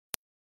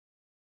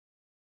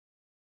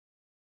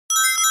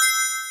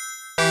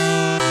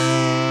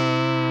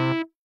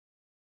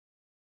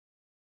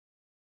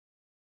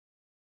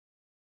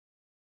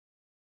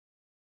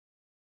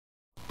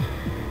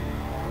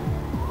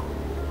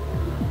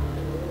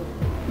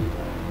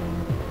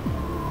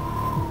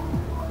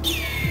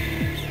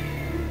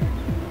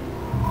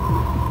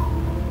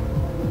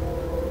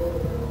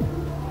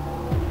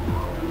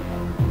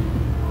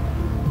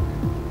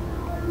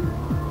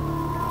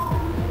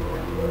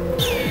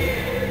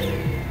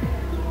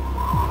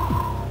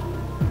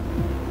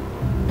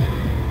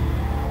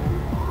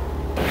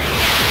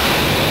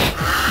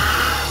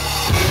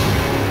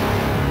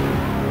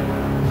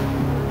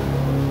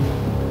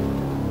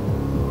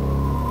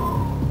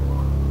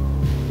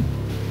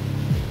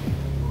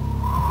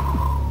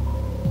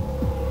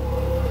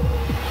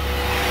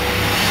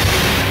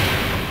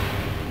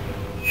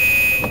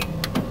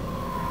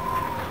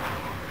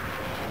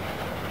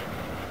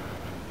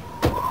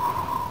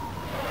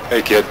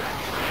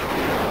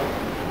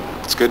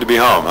It's good to be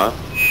home, huh?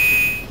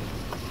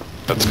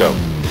 Let's go.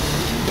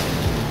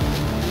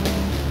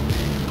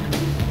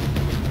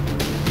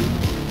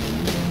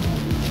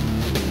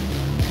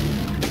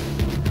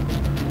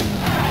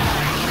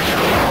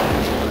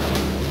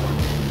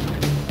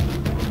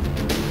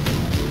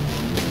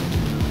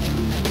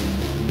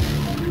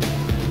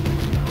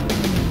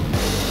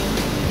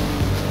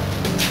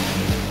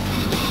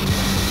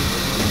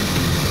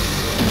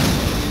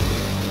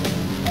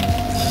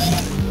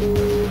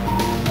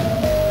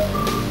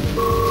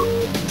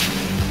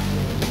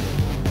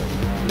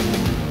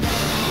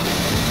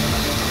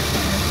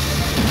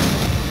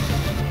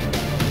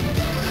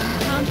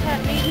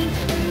 Tomcat maintenance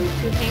crew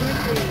to Hangar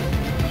 3.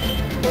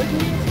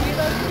 Coordinates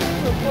relocated,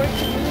 report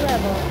to new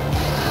level.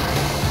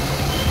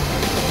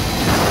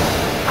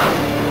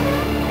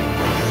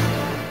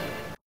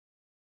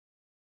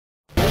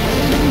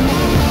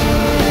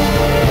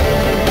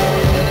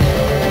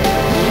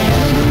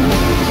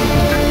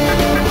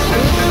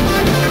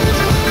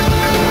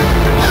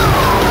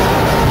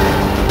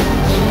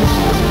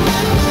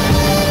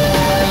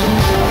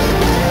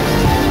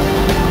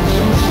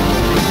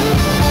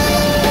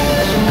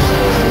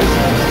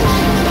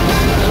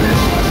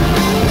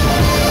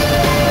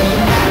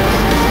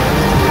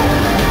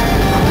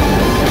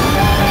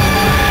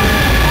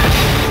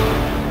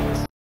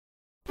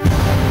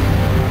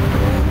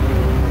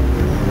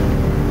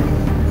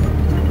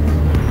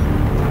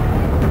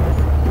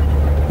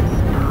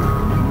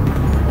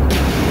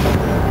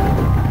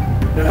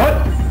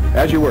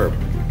 As you were.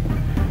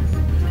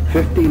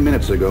 15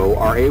 minutes ago,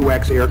 our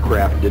AWACS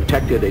aircraft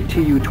detected a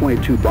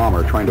Tu-22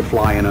 bomber trying to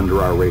fly in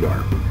under our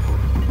radar.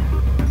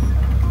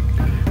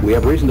 We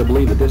have reason to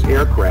believe that this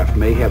aircraft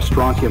may have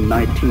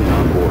strontium-19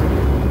 on board.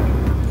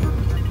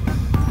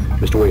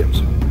 Mr.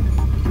 Williams.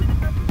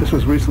 This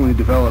was recently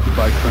developed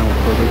by Colonel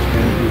Burbage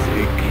and is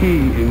a key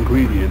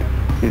ingredient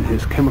in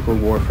his chemical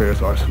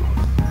warfare's arsenal.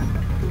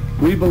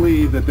 We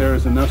believe that there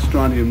is enough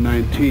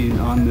strontium-19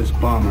 on this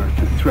bomber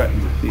to threaten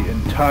the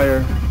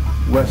entire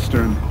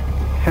Western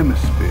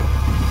Hemisphere.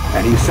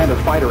 And he sent a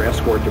fighter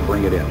escort to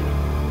bring it in.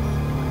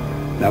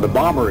 Now the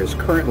bomber is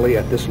currently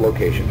at this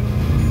location.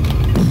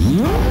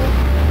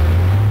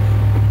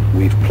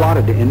 We've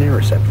plotted an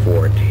intercept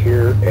for it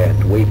here at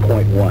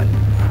waypoint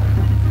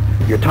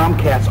 1. Your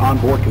Tomcat's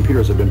onboard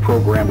computers have been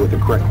programmed with the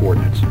correct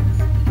coordinates.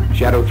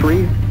 Shadow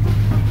 3,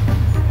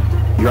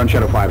 you're on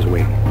Shadow 5's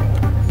wing.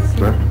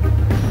 Sir?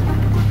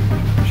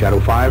 Shadow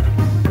 5,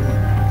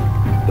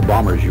 the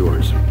bomber's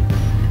yours.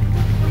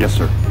 Yes,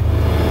 sir.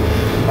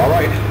 All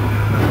right,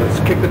 let's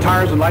kick the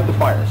tires and light the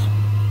fires.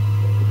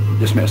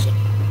 Dismissed.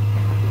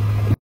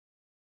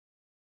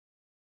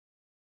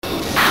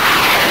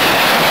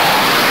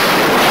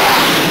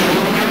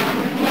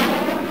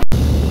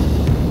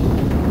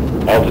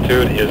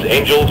 Altitude is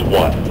Angels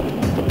 1.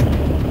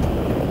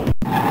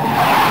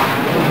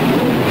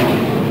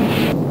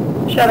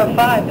 Shadow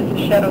 5, this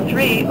is Shadow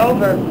 3,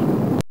 over.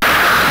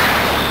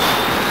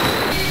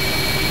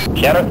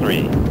 Shadow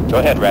 3, go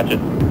ahead, Ratchet.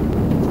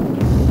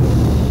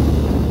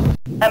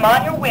 I'm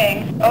on your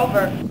wing,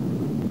 over.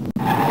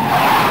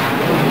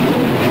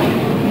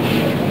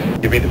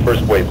 Give me the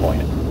first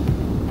waypoint.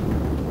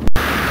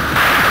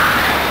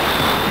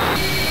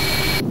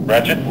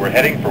 Ratchet, we're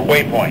heading for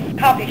waypoint.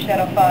 Copy,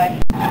 Shadow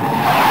 5.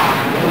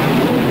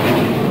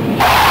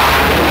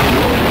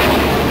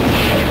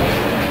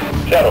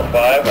 Shadow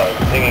 5, I'm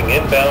pinging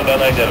inbound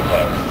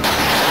unidentified.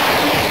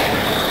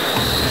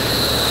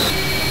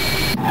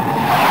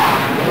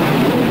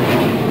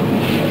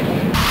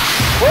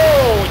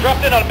 Whoa, we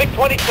dropped in on a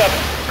MiG-27.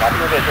 Copy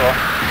your visual.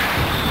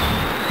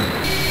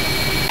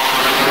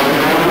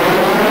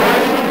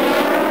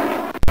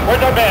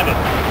 Where's our bandit?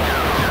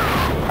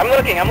 I'm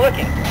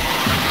looking.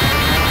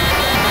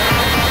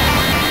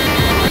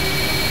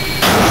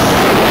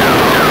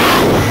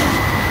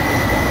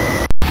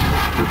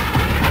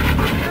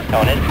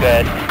 Tone is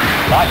good.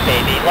 Lock,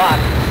 baby, lock.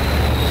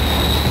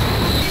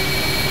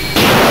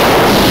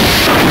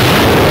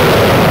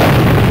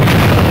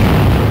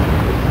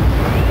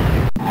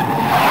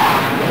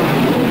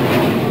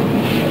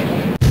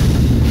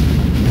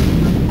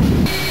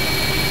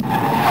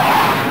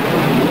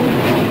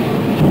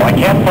 I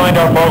can't find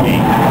our bogey.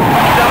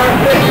 Number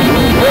 6,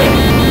 wait.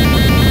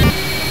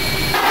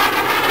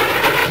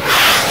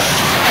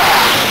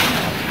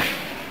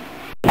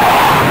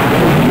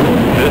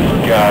 This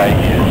guy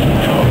is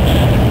toast.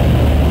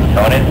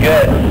 Tone is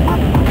good.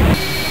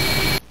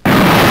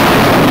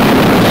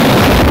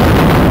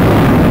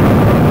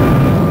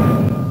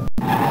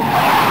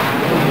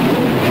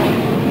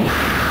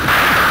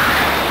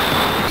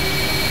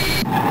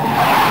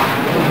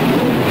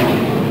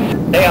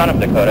 Stay on him,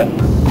 Dakota.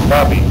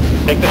 Copy.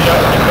 Take the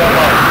shot and go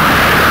on.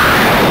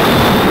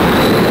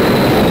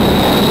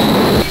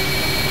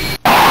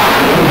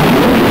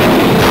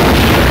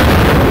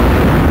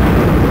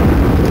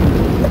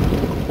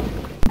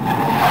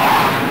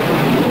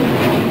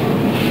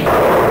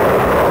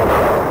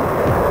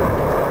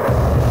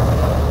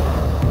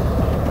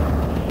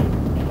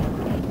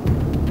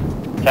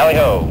 Tally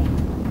ho.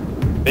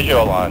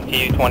 Visual on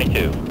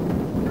Tu-22.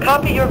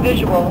 Copy your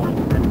visual.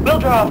 We'll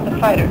draw off the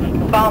fighters.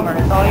 The bomber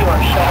is all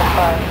yours, Shadow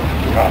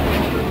 5. Copy.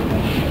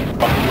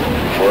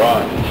 We're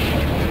on.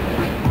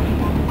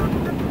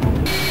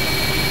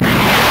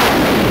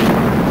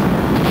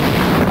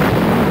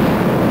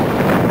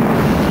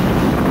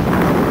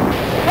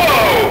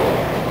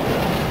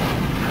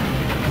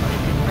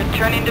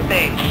 Returning to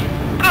base.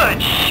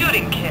 Good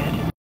shooting, kid.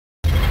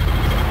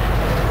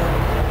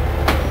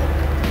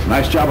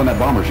 Nice job on that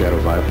bomber, Shadow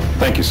 5.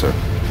 Thank you, sir.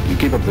 You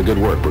keep up the good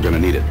work. We're going to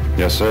need it.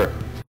 Yes, sir.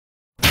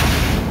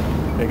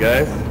 Hey,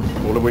 guys.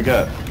 What have we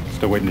got?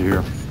 Still waiting to hear.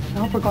 I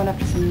hope we're going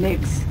after some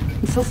MiGs.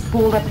 I'm so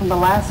spooled up from the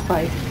last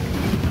fight.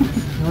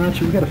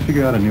 Archie, we got to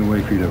figure out a new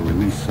way for you to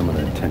release some of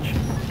that tension.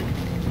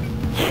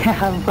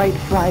 Yeah, right,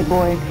 Fly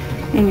Boy.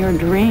 In your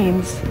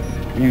dreams.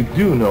 You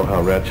do know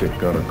how Ratchet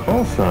got her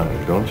call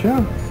sign, don't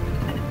you?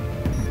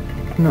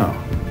 No.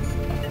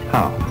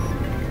 How?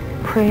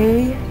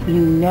 Pray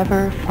you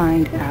never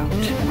find out.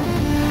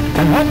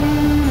 And what?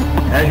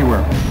 As you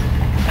were.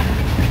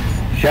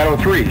 Shadow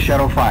 3,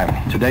 Shadow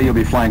 5. Today you'll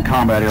be flying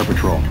combat air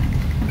patrol.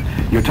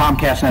 Your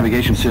Tomcat's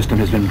navigation system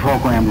has been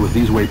programmed with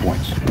these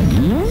waypoints.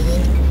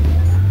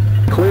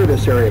 Clear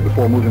this area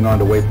before moving on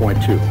to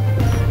waypoint 2.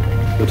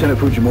 Lieutenant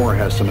Fujimura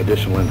has some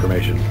additional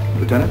information.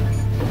 Lieutenant?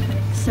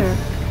 Sir,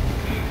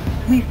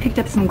 we've picked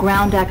up some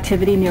ground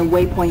activity near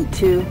waypoint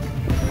 2.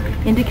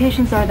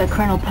 Indications are that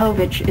Colonel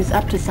Povich is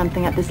up to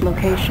something at this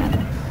location.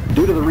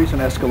 Due to the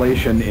recent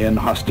escalation in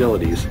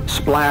hostilities,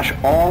 splash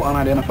all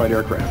unidentified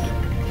aircraft.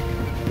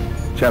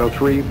 Shadow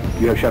 3,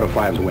 you have Shadow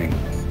 5's wing.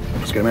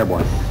 Let's get him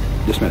airborne.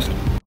 Dismissed.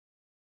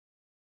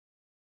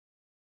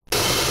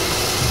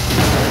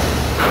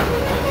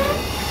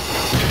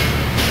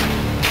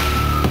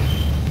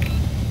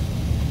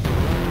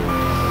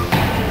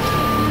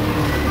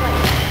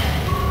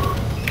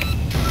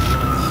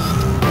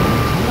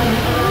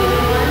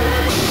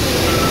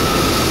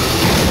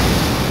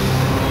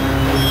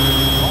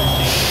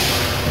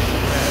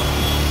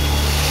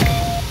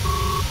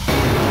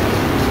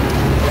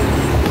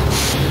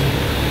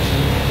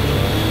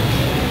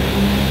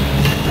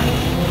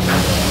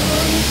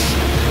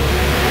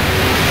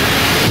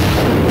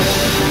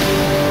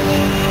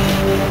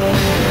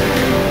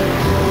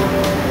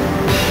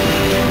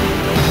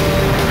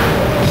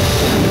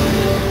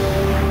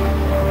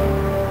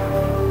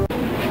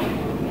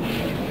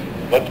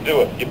 Let's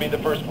do it. Give me the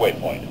first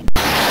waypoint.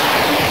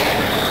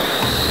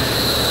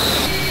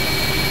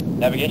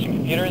 Navigation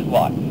computer is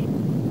locked.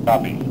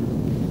 Copy.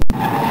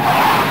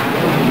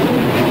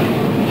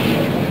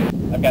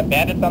 I've got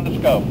bandits on the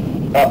scope.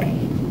 Copy.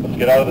 Let's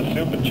get out of the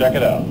soup and check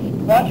it out.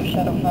 Roger,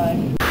 Shadow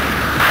 5.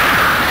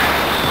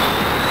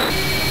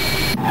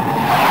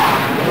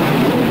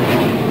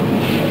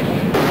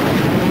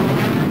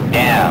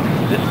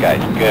 Damn, this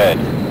guy's good.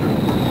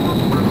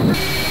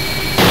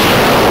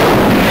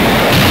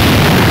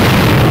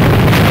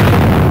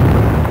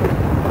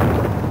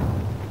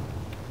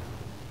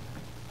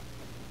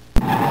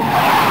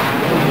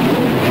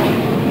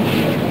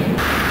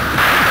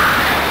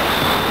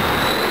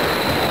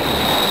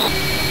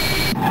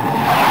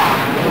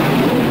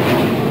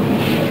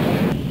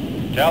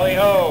 Tally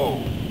ho!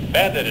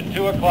 Bandit at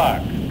 2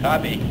 o'clock.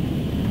 Copy.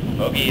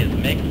 Bogey is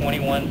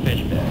MiG-21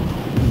 fish bed.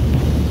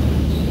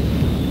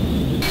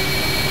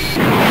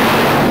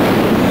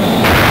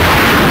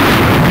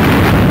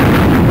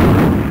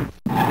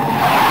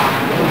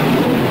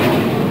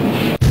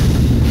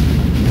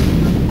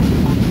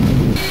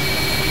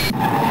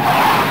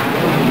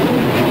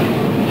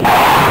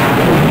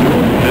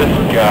 This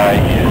guy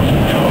is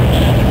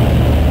toast.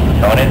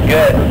 Tone is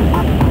good.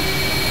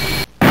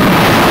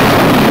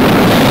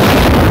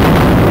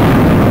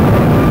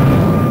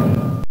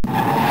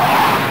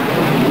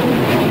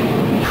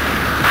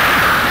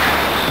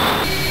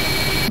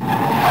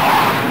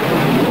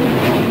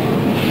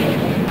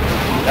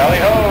 Tally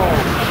ho!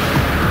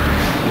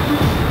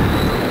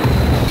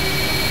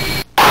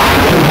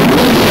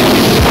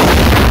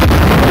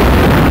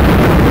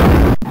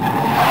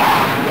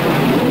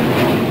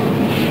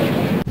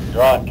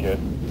 You're on, kid.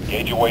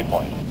 Gauge your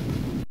waypoint.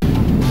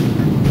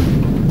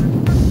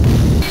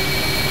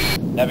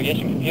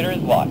 Navigation computer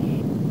is locked.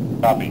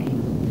 Copy.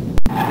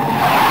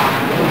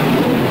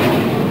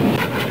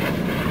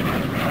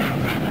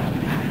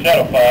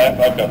 Shadow 5,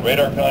 I've got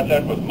radar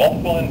contact with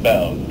multiple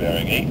inbounds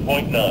bearing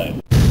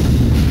 8.9.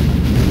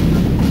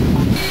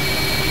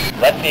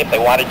 Let's see if they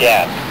want a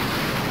gas.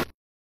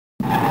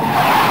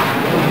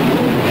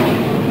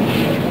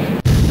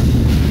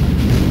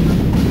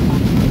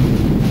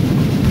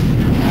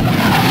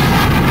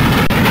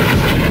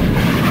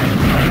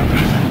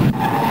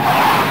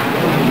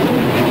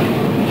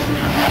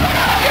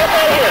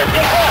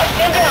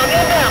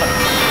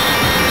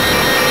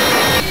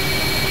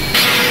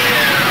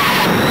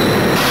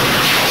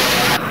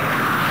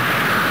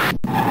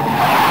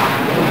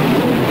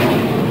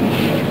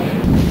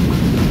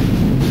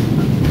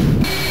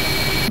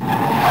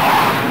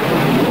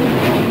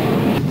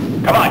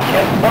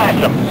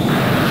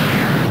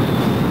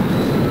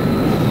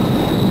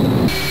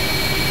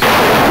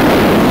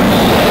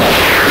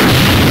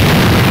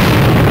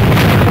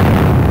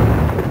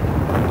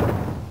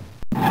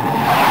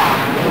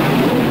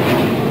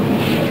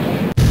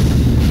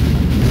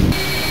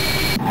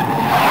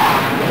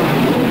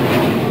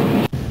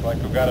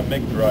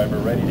 MiG driver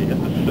ready to hit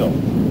the sill.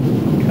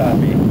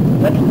 Copy.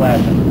 Let's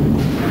blast him.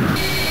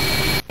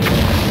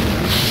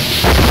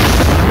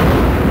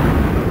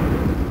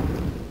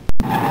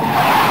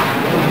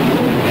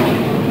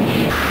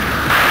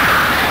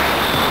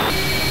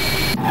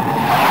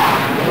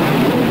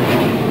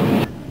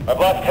 I've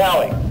lost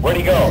Tally. Where'd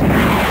he go?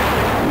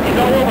 He's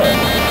all over.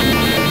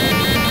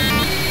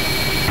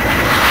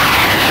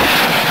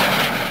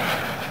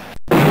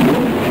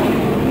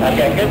 I've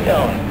got good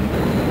tone.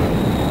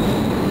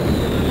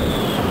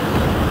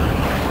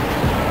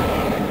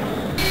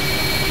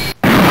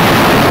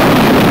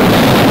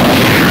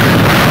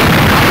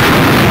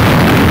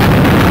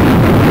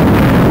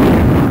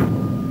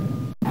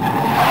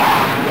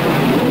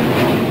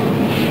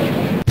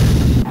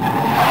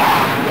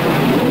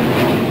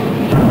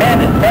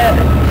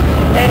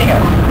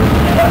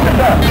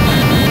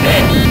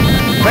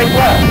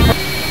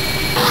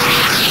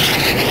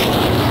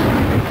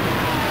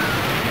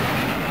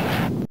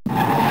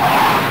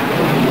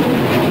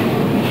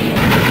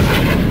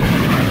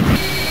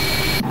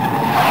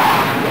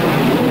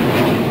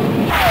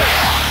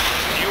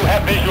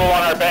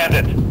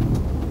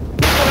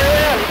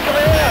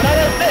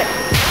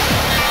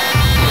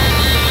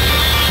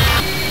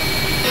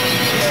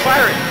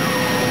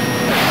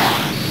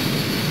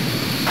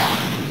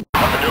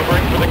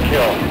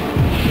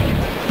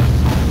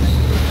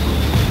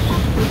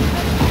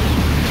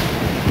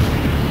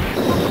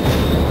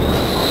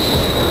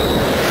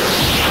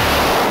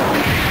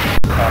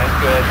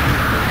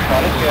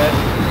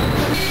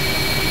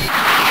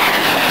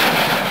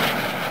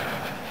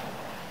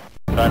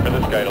 Time for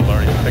this guy to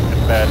learn he's picked a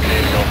bad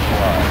day to go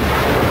fly.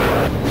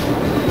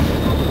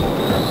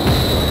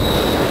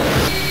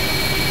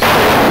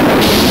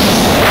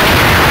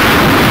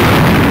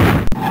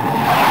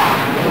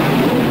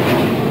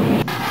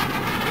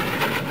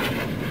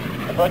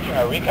 Approaching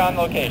our recon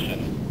location.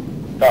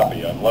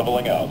 Copy, I'm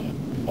leveling out.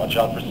 Watch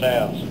out for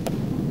Sam's.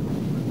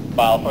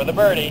 File for the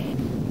birdie.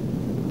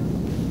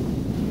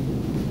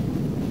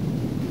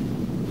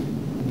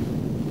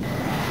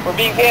 We're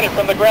being painted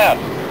from the ground.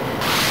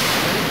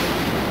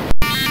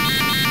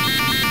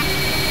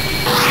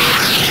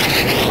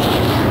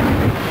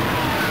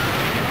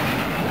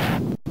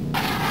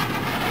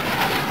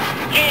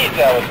 Jeez,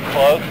 that was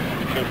close.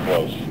 Too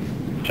close.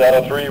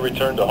 Shadow 3,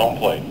 return to home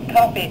plate.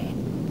 Copy.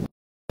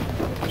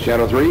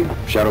 Shadow 3,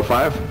 Shadow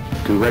 5,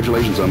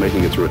 congratulations on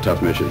making it through a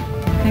tough mission.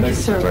 Thank you,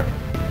 sir.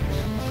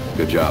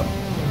 Good job.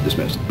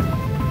 Dismissed.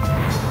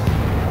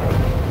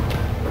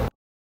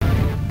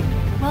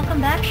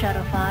 Welcome back,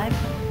 Shadow 5.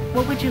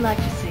 What would you like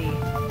to see?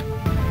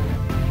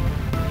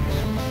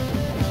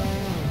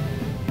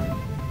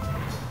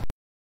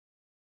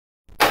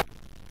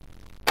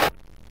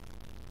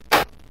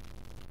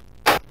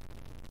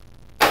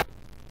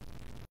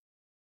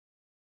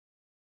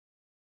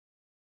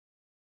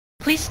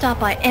 Please stop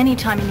by any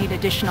time you need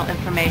additional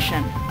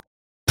information.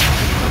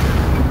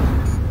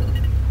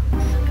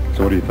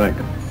 So what do you think?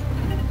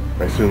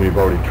 I assume you've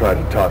already tried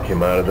to talk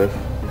him out of this?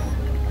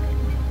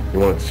 You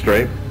want it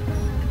straight?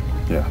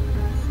 Yeah.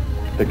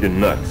 I think you're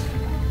nuts.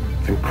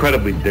 It's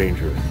incredibly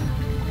dangerous.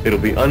 It'll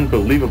be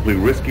unbelievably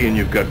risky and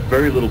you've got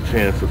very little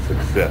chance of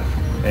success.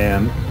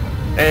 And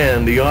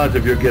the odds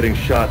of your getting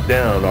shot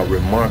down are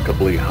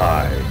remarkably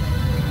high.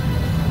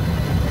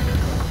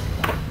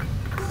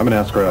 I'm gonna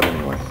ask her out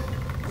anyway.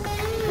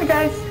 Hey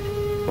guys.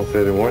 I'll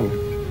say they warned you.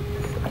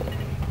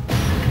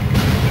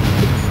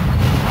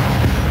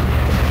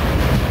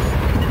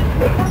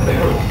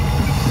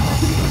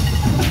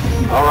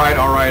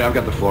 All right, I've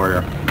got the floor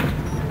here.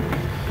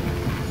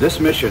 This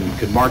mission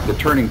could mark the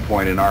turning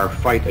point in our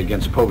fight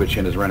against Povich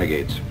and his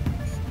renegades.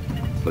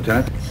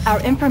 Lieutenant? Our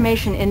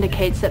information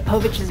indicates that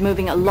Povich is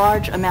moving a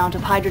large amount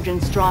of hydrogen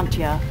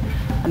strontia,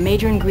 a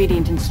major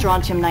ingredient in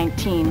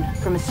strontium-19,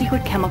 from a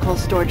secret chemical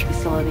storage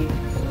facility.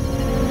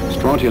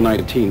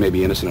 Strontium-19 may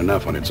be innocent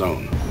enough on its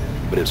own,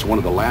 but it's one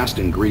of the last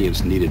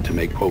ingredients needed to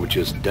make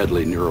Povich's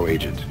deadly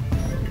neuroagent.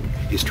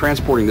 He's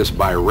transporting this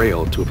by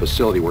rail to a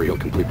facility where he'll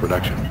complete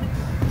production.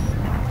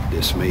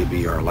 This may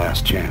be our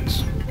last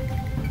chance.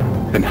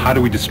 then how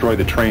do we destroy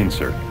the train,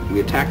 sir?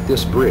 We attack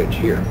this bridge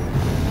here.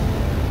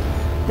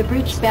 The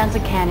bridge spans a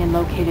canyon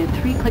located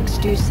 3 clicks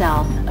due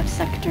south of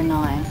Sector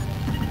 9.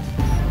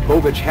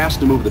 Povich has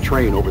to move the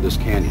train over this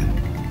canyon.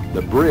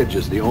 The bridge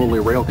is the only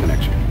rail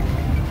connection.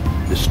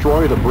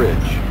 Destroy the bridge,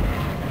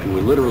 and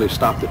we literally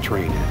stop the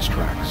train in its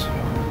tracks.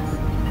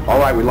 All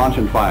right, we launch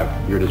in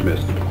 5. You're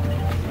dismissed.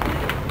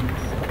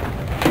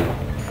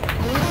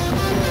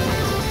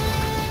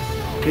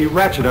 Hey,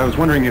 Ratchet, I was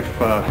wondering if,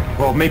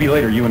 well, maybe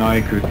later you and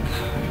I could...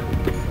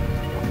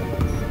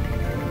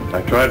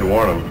 I tried to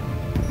warn him.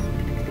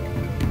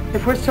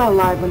 If we're still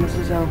alive when this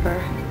is over,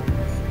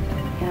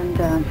 and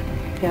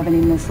if you have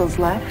any missiles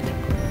left,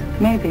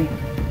 maybe.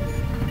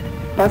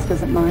 Buzz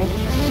doesn't mind.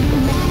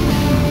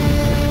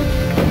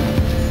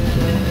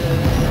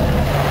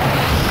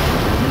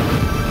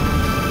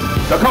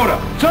 Dakota!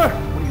 Sir!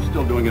 What are you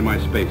still doing in my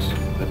space?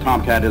 The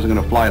Tomcat isn't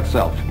going to fly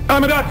itself.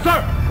 Amadat,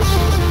 sir!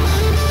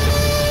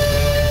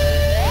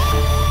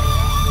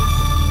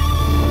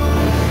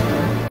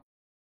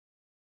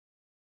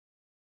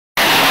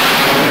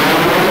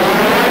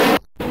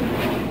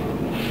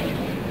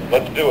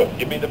 do it.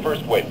 Give me the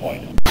first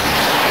waypoint.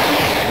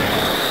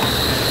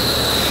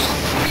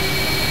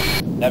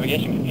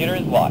 Navigation computer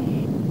is locked.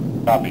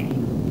 Copy.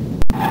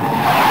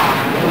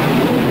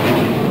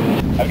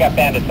 I've got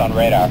bandits on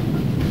radar.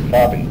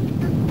 Copy.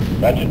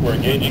 Ratchet, we're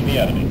engaging the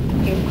enemy.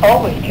 You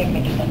always take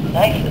me to the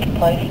nicest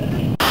places.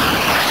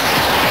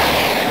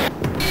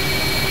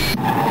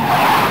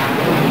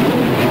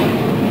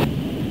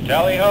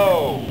 Tally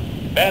ho!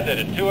 Bandit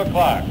at 2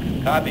 o'clock.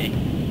 Copy.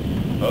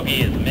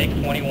 Bogey is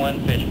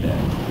MiG-21 fish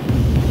bag.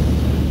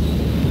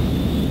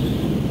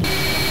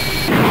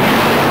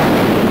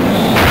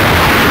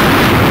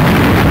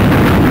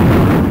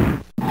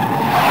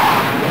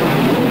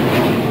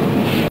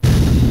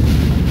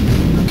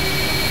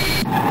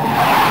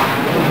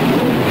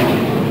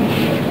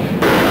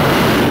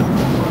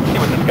 See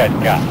what this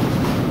guy's got.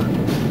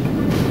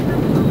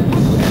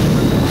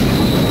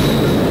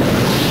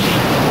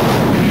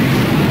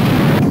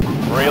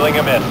 Reeling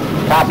him in.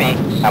 Copy.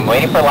 I'm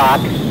waiting for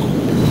lock.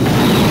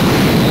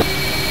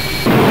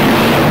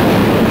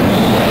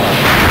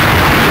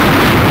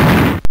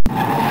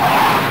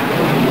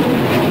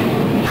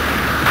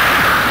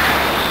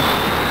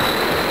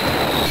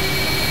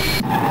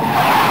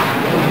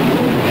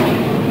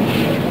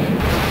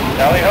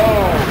 Tally ho!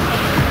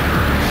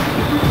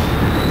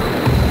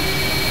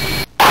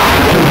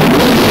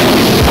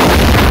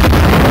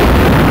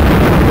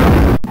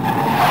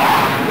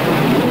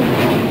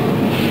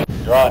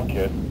 You're on,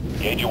 kid.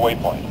 Gauge your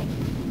waypoint.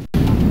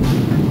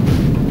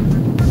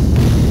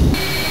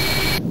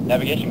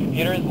 Navigation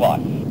computer is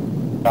locked.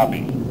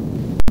 Copy.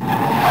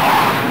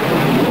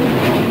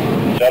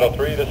 Shadow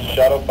 3, this is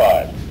Shadow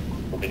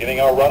 5. We're beginning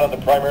our run on the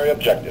primary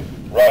objective.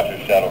 Roger,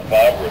 Shadow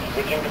 5. We're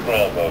switching to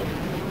ground mode.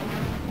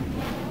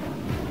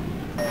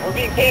 We're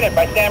being painted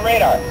by SAM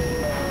radar.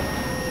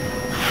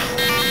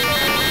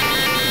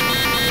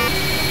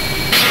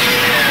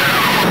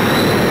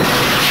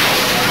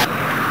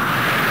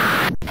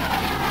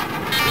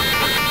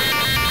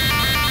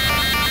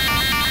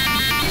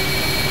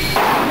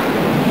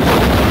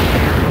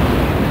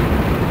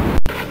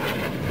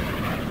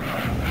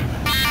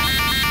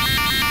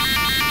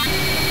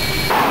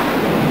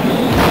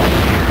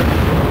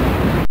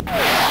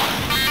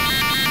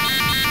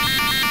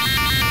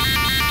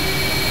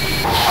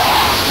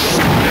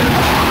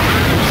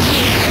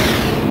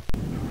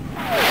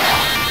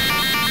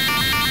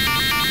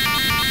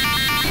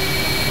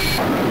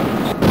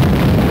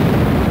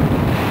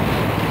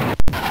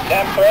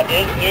 SAM threat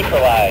is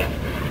neutralized.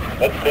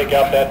 Let's take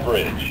out that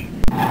bridge.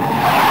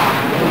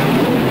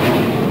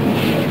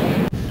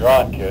 You're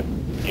on, kid.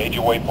 Gauge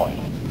your waypoint.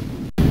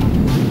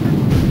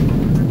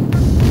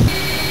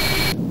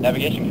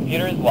 Navigation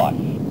computer is locked.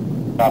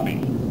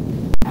 Copy.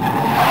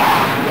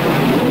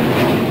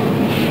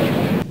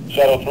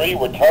 Shadow 3,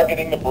 we're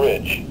targeting the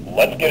bridge.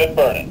 Let's get it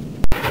burning.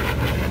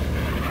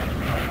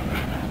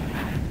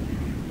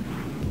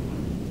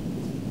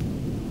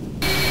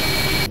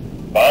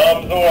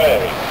 Bombs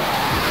away.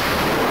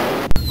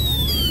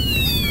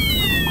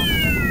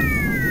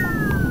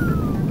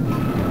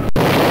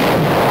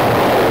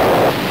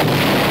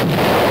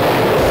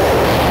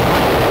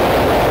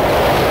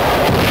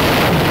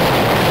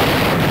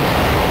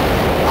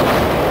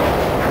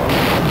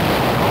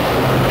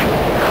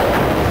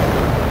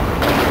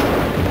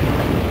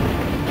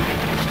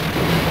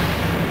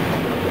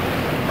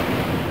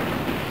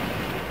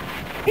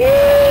 Do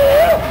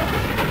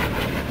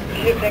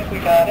you think we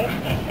got it?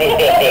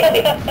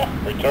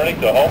 Returning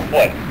to home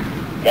plate.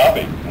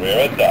 Copy. We're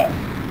at dock.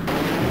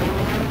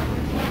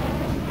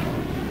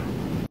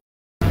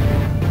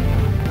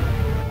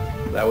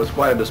 That was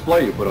quite a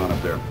display you put on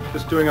up there.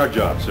 Just doing our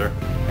job, sir.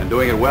 And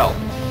doing it well.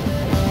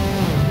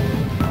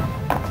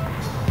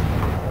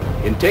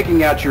 In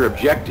taking out your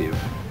objective,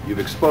 you've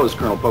exposed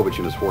Colonel Povich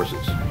and his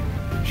forces.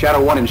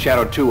 Shadow 1 and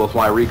Shadow 2 will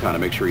fly recon to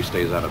make sure he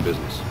stays out of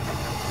business.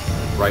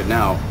 Right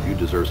now, you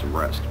deserve some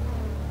rest.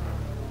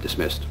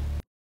 Dismissed.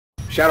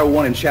 Shadow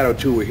 1 and Shadow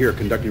 2 were here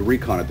conducting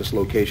recon at this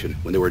location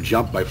when they were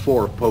jumped by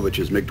 4 of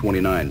Povich's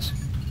MiG-29s.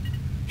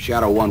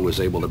 Shadow 1 was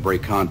able to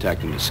break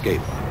contact and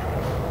escape.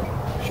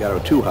 Shadow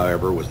 2,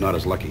 however, was not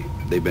as lucky.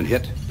 They've been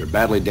hit, they're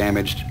badly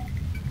damaged,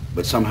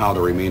 but somehow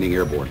they're remaining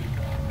airborne.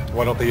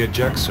 Why don't they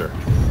eject, sir?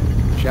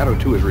 Shadow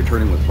 2 is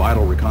returning with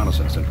vital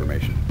reconnaissance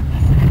information.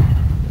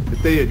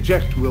 If they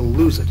eject, we'll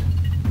lose it.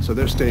 So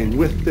they're staying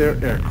with their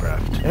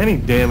aircraft. Any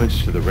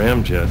damage to the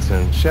ramjets,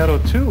 and Shadow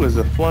 2 is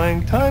a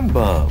flying time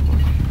bomb.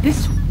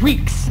 This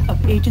reeks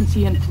of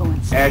agency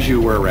influence. As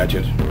you were,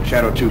 Ratchet.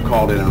 Shadow 2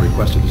 called in and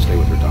requested to stay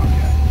with her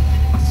Tomcat.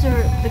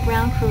 Sir, the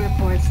ground crew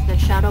reports that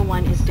Shadow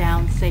 1 is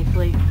down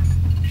safely.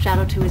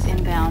 Shadow 2 is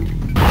inbound. 3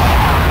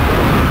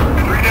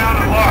 down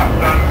and lost.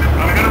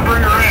 I'm gonna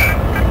bring her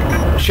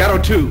in. Shadow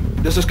 2,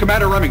 this is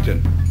Commander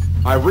Remington.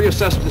 I've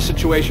reassessed the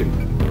situation.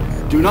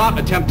 Do not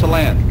attempt to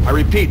land. I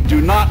repeat,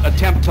 do not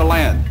attempt to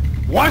land.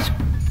 What?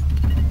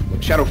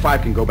 Look, Shadow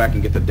 5 can go back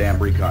and get the damn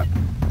recon.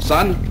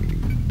 Son,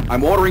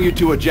 I'm ordering you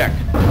to eject.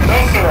 No,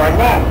 sir, I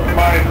won't.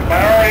 My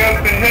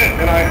RAF's been hit,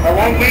 and I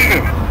won't leave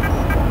him.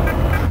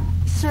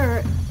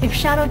 Sir, if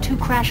Shadow 2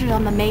 crashes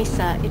on the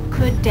mesa, it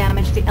could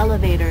damage the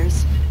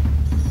elevators,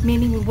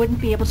 meaning we wouldn't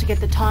be able to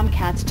get the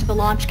Tomcats to the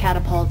launch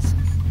catapults.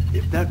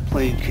 If that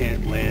plane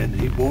can't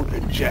land, it won't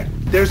eject.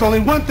 There's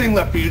only one thing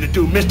left for you to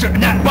do, Mr.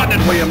 Nat Button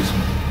Williams!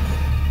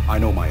 I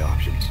know my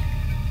options.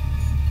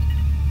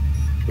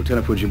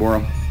 Lieutenant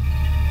Fujimura,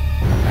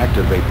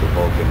 activate the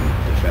Vulcan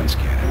defense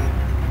cannon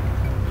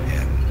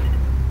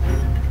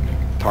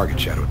and target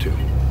Shadow 2.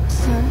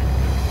 Sir?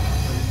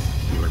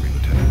 You heard me,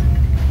 Lieutenant.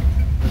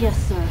 Yes,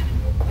 sir.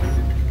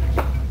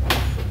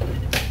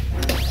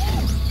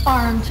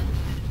 Armed.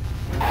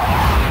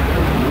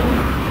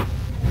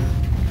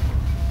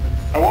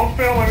 I won't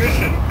fail my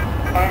mission.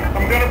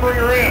 I'm gonna bring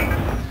her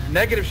in.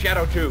 Negative,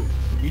 Shadow 2.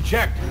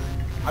 Eject.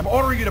 I'm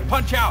ordering you to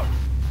punch out.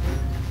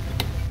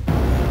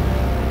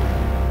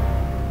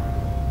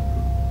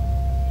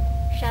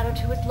 Shadow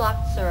 2 is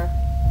locked, sir.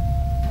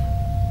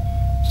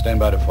 Stand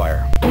by to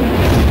fire.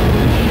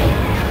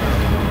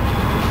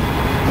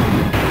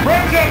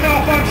 Ramjet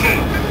malfunction!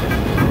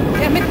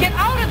 Damn it, get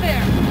out of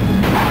there!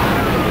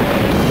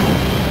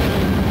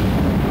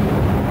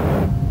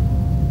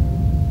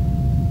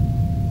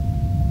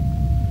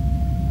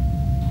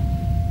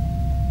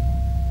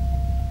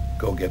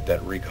 Go get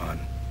that recon.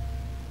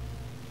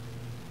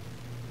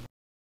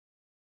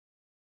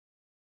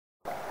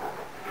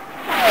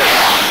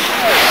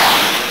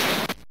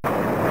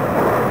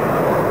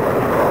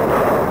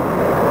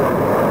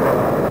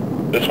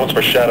 This one's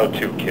for Shadow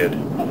 2, kid.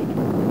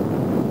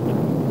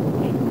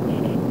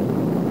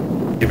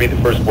 Give me the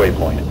first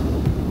waypoint.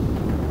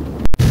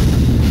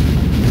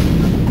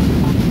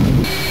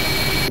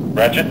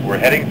 Ratchet, we're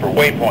heading for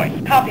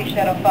waypoint. Copy,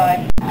 Shadow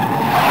 5.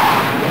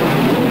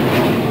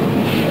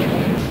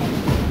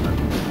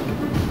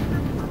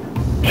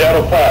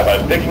 Shadow 5,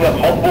 I'm picking up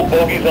multiple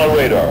bogies on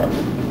radar.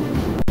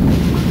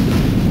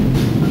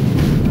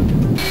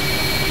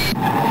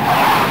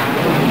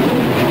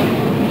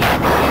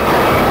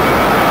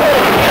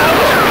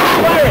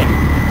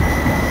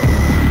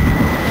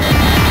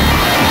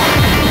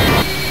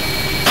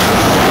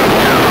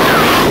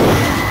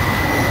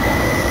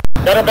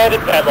 Got a bandit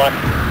padlock.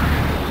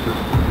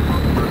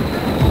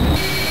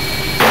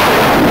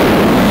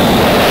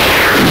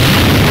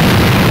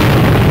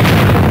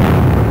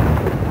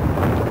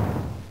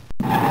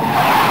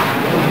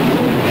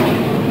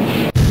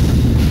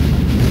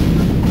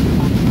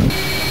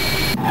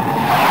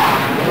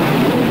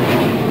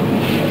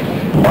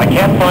 I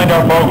can't find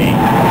our bogey. He's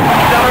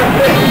on our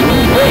six.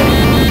 Wait.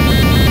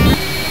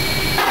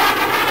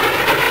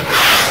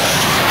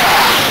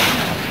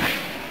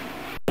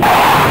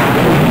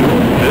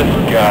 This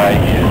guy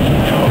is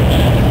toast.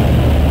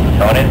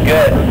 Tone is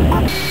good.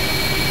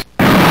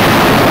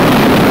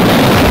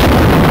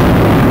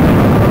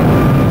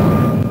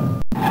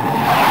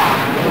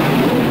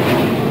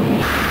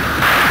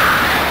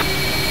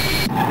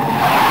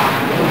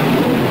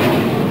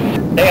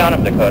 Stay on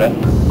him, Dakota.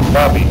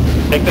 Copy.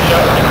 Take the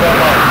shot and go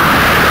on.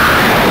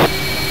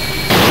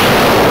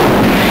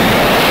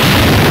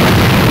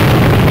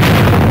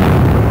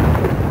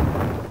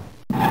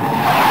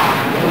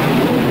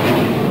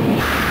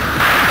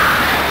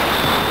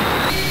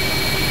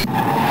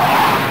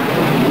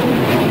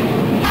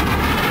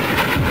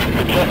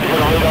 Successfully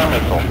laid our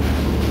missile.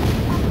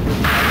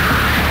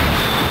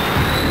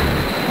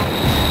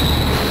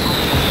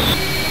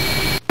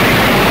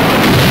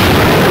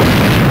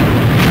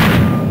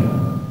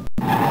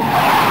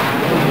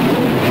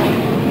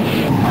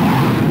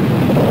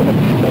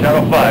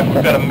 Shadow 5,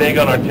 we've got a MiG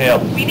on our tail.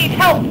 We need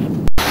help!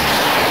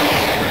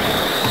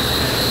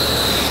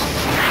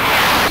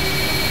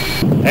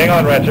 Hang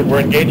on, Ratchet, we're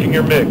engaging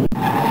your MiG.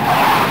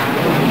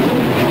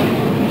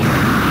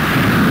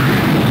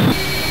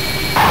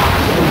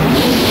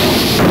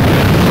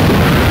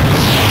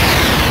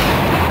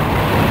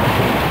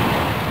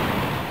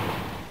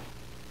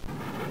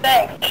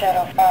 Thanks,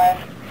 Shadow 5.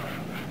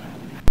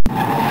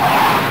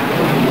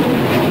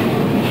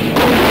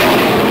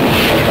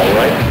 All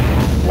right,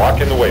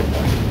 lock in the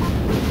waypoint.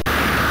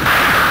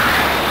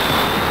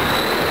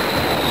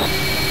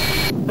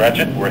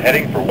 Ratchet, we're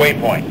heading for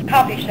waypoint.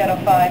 Copy, Shadow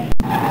 5.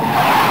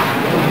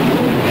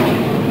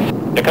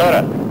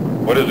 Dakota,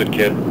 what is it,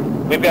 kid?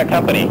 We've got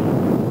company.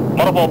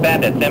 Multiple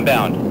bandits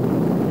inbound.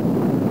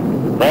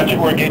 Ratchet,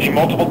 we're engaging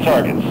multiple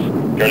targets.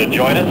 Care to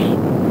join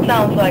us?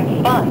 Sounds like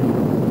fun.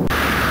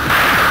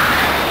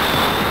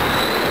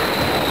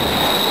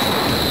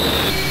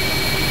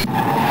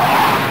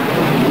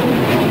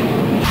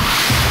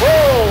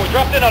 Whoa, we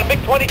dropped in on a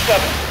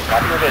MiG-27.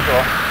 Copy your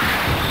visual.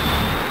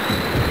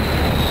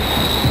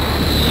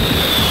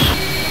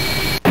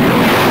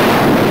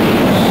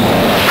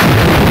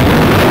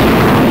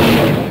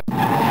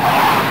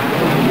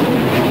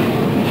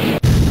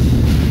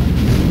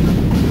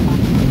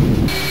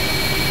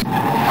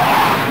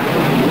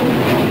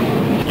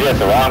 You're at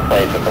the wrong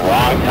place at the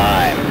wrong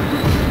time.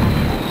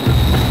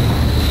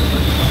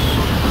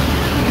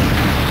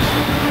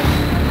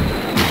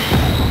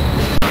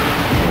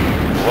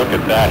 Look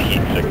at that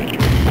heat signature.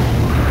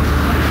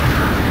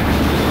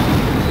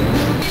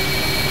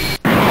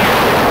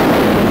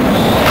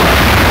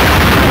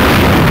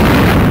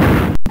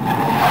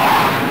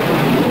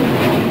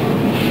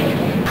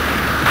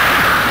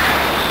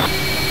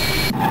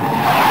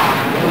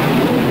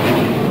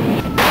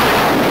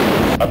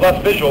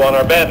 lost visual on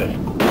our bandits.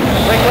 Break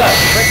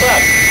left, break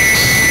left.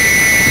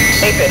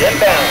 Tape it,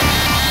 inbound.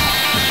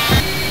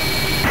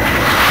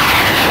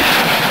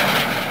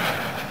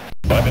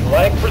 I'm in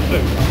lag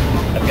pursuit.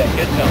 I've got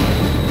good tone.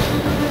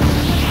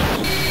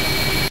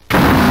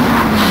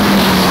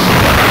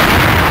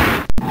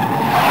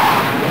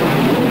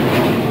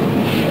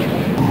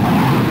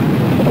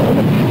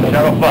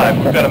 Shadow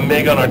 5, we've got a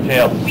MiG on our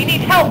tail. We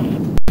need help.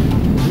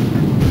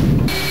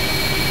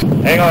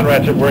 Hang on,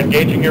 Ratchet, we're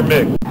engaging your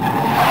MiG.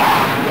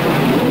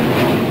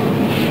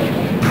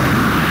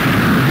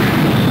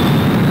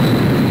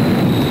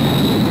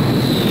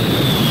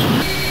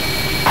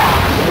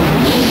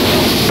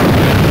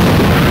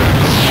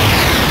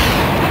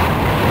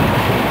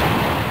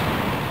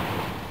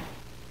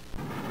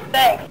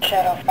 Thanks,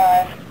 Shadow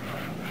 5.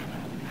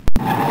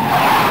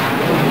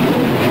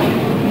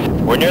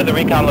 We're near the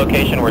recon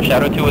location where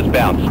Shadow 2 is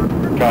bounced.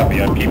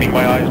 Copy, I'm keeping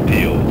my eyes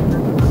peeled.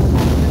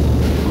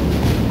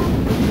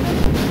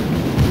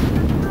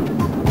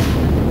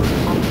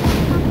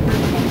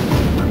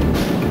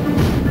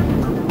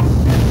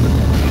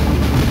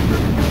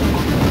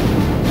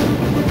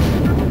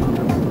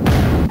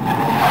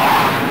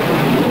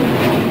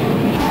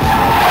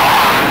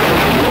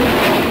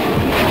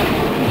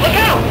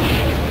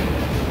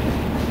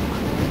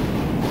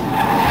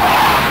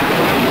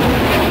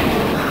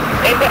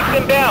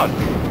 Inbound!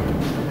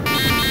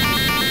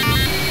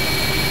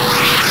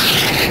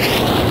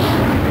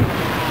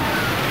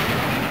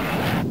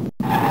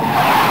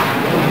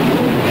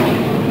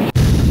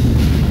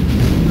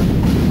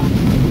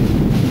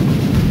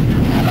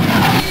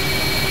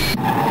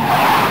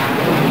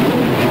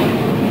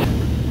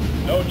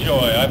 No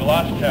joy, I've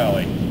lost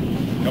tally.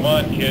 Come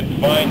on, kid,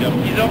 find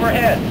him. He's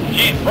overhead.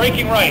 Jeez,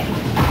 breaking right.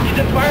 He's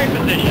in firing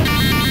position.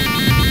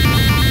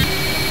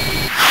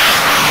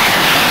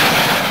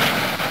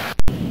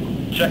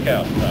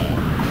 Checkout time.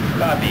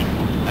 Copy.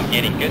 I'm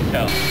getting good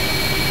tone.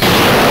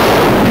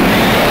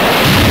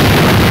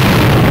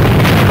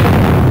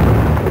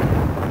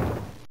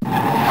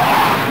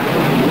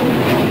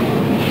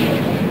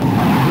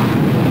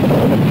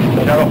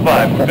 Shadow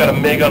 5, we've got a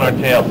MiG on our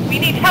tail. We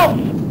need help.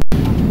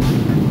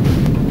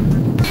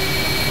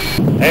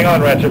 Hang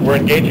on, Ratchet, we're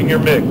engaging your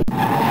MiG.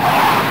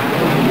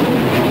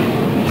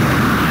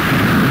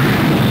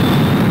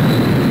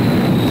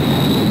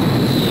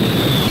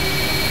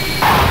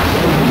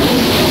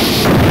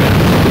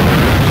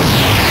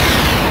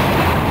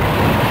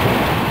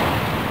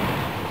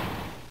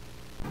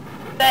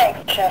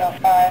 Thanks, Shadow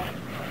 5.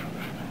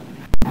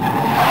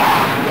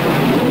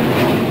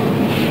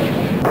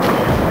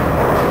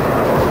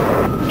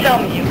 Tell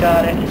me you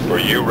got it. For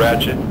you,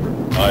 Ratchet,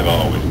 I've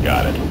always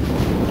got it.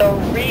 The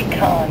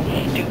recon,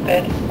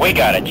 stupid. We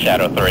got it,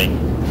 Shadow 3.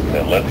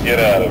 Then let's get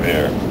out of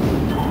here.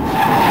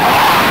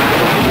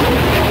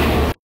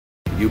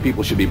 You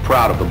people should be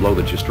proud of the blow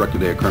that you struck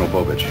today at Colonel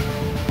Povich.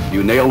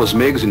 You nailed his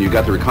MiGs and you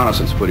got the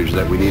reconnaissance footage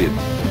that we needed.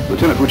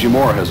 Lieutenant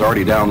Fujimura has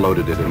already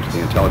downloaded it into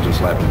the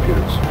intelligence lab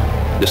computers.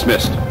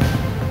 Dismissed.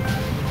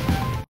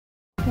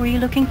 Were you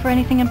looking for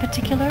anything in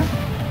particular?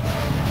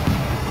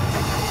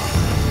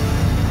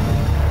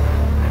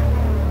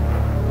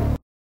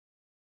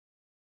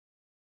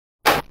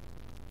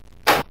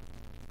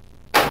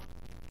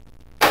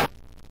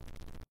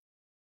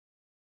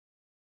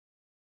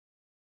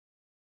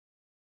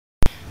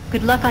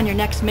 Good luck on your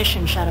next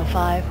mission, Shadow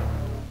 5.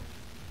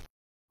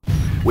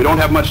 We don't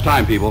have much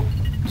time, people,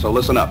 so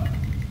listen up.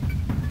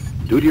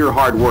 Due to your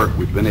hard work,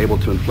 we've been able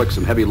to inflict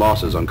some heavy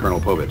losses on Colonel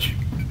Povich.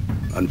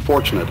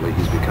 Unfortunately,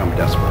 he's become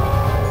desperate.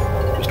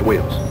 Mr.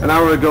 Williams. An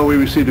hour ago, we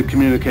received a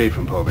communique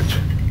from Povich.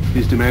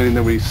 He's demanding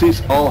that we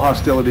cease all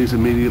hostilities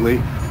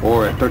immediately,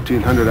 or at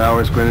 1300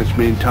 hours Greenwich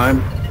Mean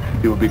Time,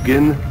 he will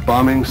begin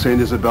bombing St.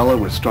 Isabella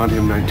with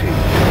strontium-19.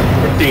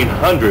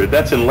 1500?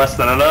 That's in less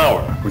than an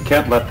hour. We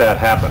can't let that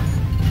happen.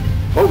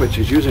 Povich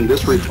is using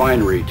this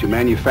refinery to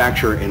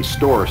manufacture and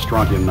store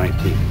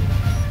strontium-19.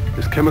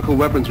 This chemical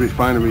weapons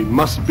refinery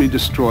must be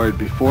destroyed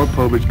before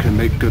Povich can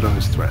make good on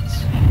his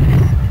threats.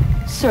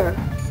 Sir,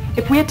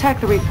 if we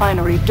attack the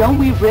refinery, don't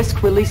we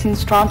risk releasing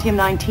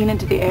strontium-19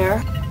 into the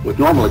air? With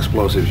normal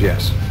explosives,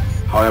 yes.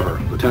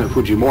 However, Lieutenant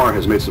Fujimura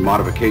has made some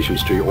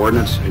modifications to your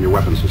ordnance and your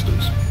weapon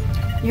systems.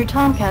 Your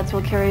Tomcats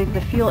will carry the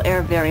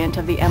fuel-air variant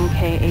of the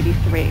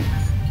MK-83.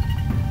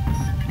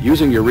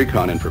 Using your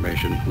recon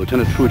information,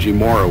 Lieutenant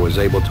Fujimura was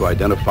able to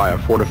identify a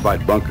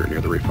fortified bunker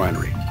near the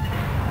refinery.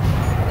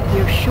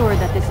 You're sure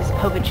that this is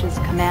Povich's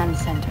command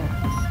center?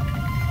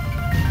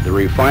 The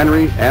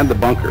refinery and the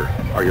bunker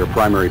are your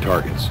primary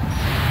targets.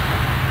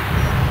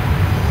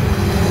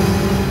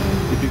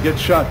 If you get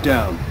shot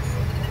down,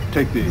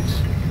 take these.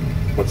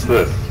 What's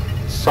this?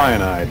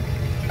 Cyanide.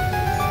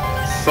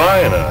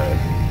 Cyanide?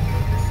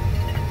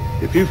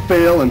 If you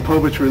fail and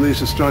Povich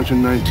releases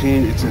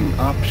strontium-19, it's an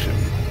option.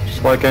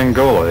 Just like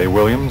Angola, eh,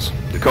 Williams?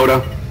 Dakota,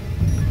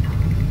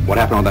 what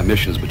happened on that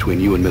mission is between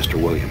you and Mr.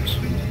 Williams.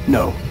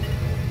 No.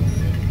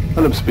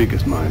 Let him speak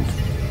his mind.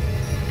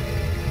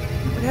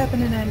 What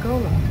happened in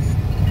Angola?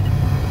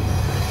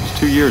 It was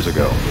 2 years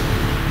ago,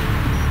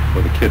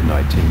 where the kid and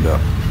I teamed up.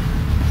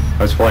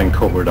 I was flying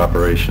covert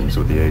operations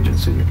with the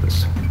agency.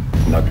 This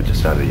nugget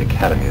just out of the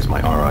academy as my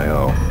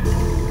RIO.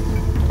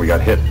 We got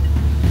hit.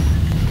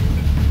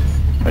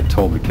 I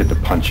told the kid to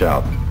punch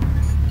out.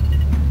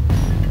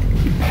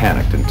 He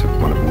panicked and took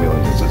one of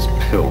Williams's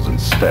pills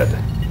instead.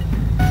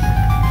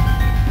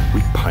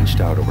 We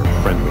punched out over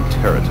friendly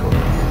territory.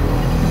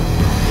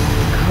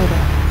 Coda,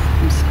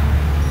 I'm sorry.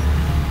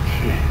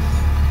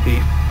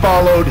 He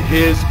followed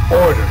his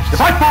orders.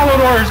 If I followed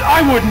orders,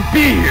 I wouldn't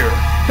be here!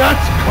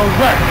 That's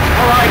correct.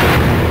 All right.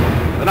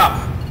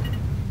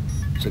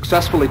 Enough.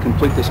 Successfully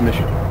complete this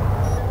mission,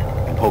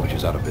 and Povich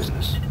is out of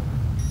business.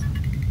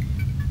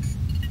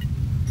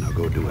 Now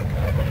go do it.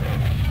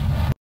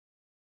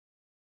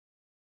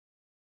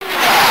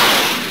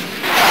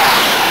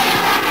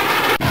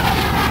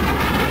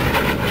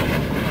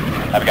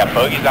 I've got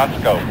bogeys on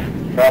scope.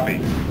 Copy.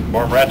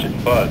 Form Ratchet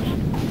and Buzz.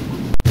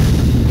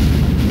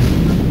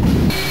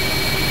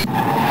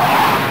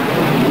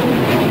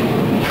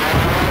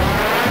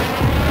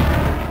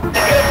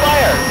 Good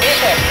fire!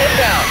 Apex,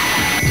 inbound!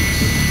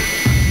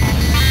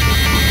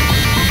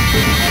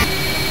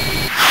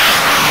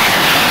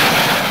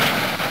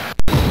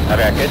 I've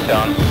got good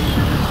tone.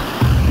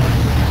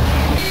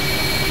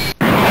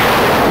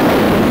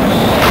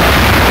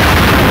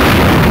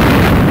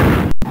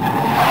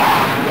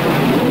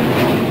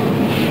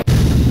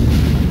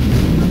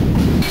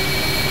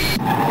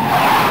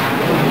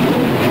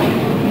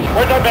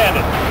 Where's our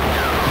bandit?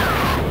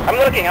 I'm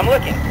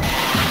looking.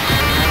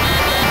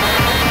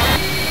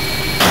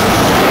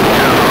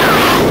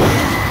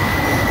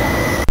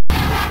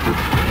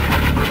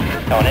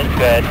 Tone is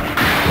good.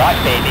 Lock,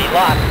 baby,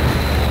 lock.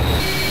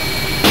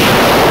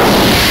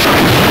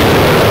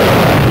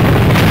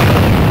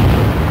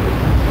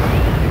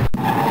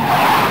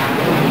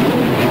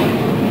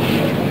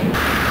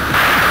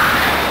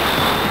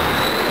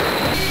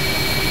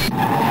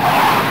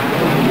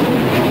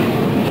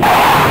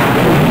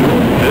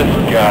 This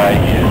guy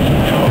is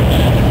toast.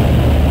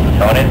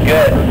 Tone is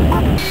good.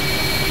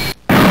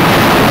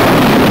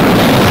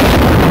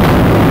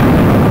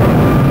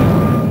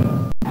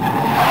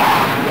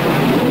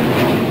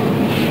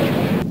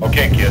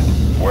 Okay, kid.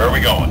 Where are we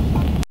going?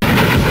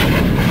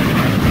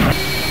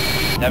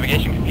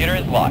 Navigation computer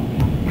is locked.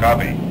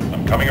 Copy.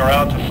 I'm coming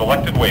around to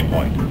selected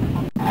waypoint.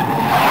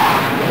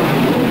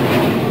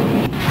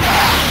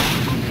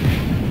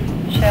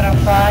 Shadow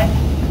 5,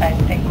 I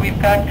think we've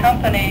got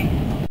company.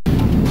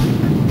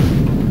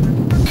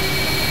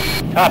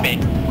 Copy.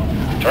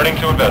 Turning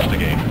to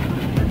investigate.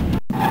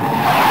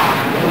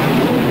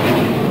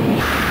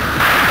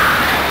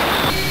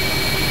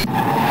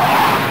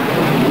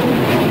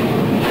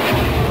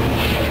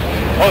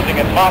 Closing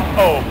at Mach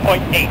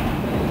 0.8.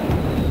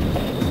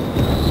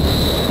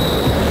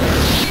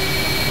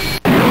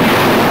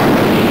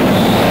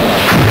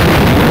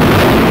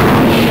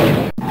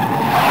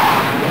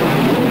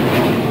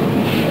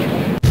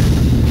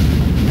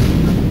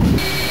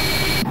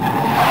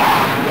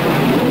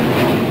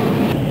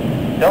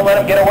 Don't let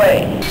him get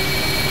away.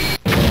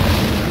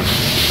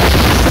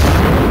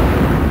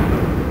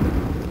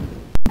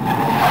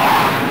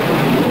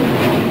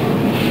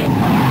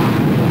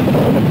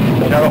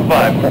 Shadow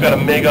 5, we've got a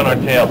MiG on our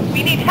tail.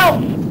 We need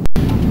help!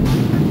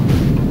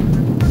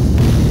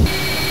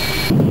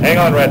 Hang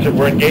on, Ratchet.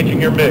 We're engaging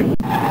your MiG.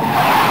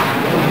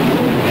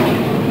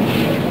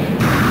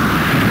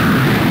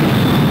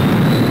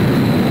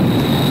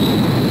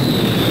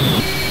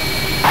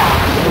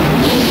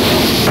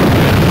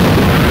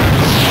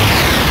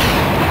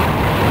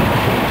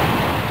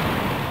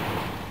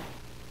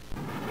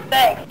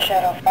 Thanks,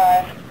 Shadow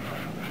 5.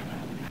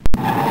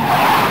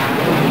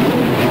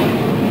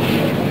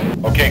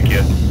 Okay,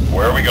 kid.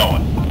 Where are we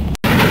going?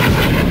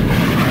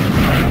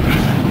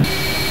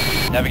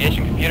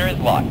 Navigation computer is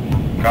locked.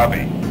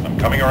 Copy. I'm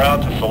coming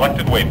around to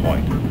selected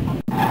waypoint.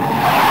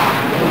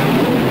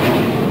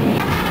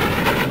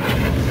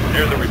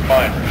 Near the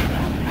refinery.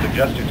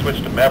 Suggest you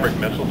switch to Maverick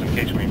missiles in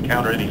case we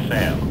encounter any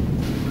SAM.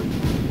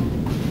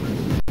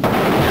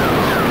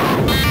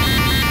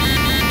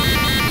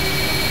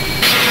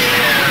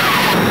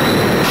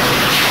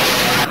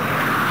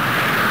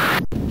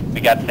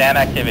 We got SAM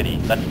activity.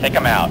 Let's take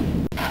them out.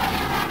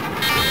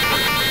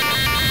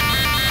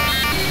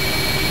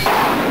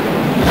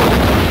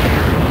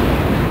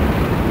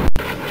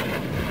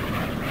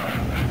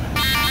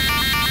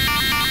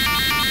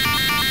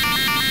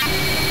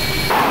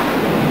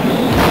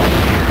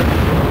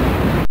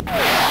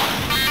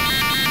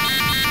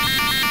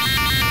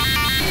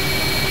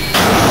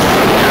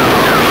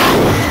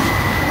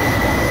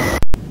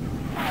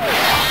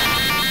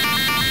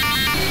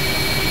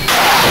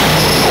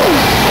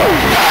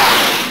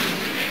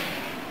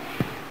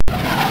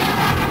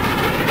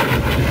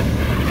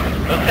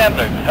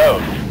 They're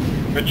toast.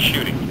 Good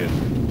shooting, kid.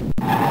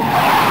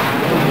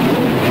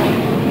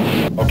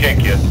 Okay,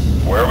 kid.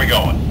 Where are we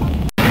going?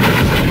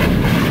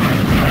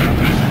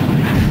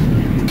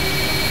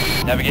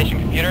 Navigation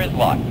computer is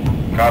locked.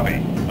 Copy.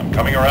 I'm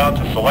coming around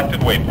to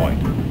selected waypoint.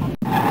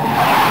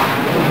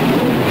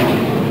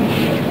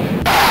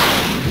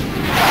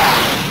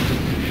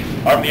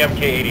 Arm the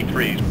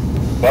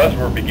MK-83s. Buzz,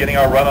 we're beginning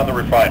our run on the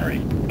refinery.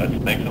 Let's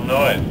make some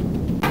noise.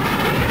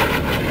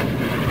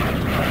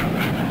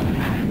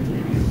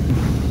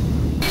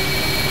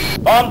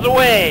 Bombs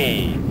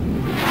away!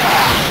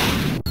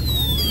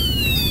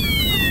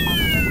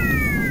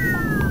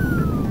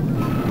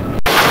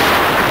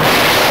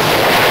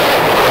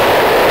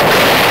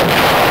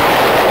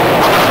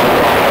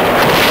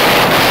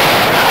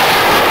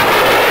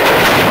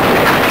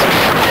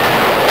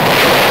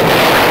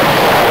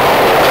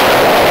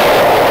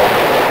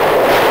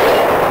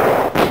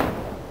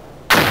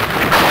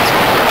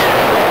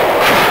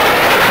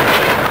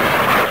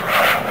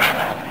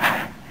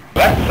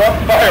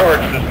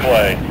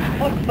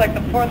 Looks like the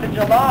 4th of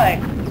July.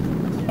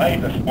 I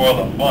hate to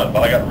spoil the fun,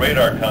 but I got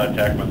radar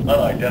contact with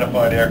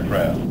unidentified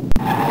aircraft.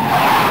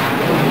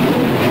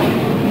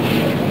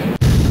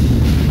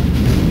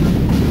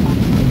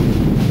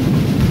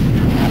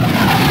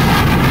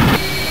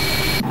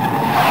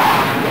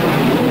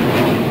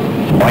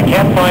 I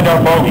can't find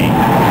our bogey. He's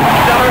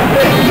on our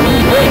six.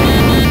 Wait!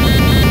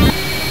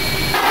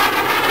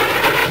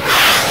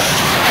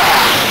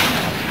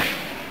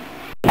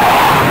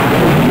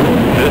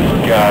 This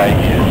guy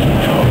is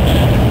toast.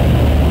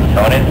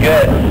 Tone is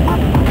good.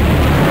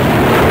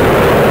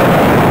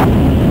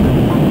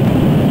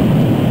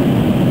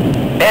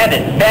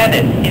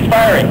 Bandit, he's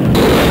firing.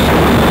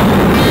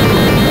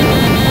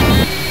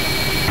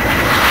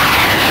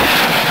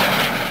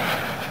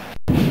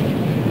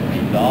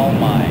 It's all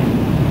mine.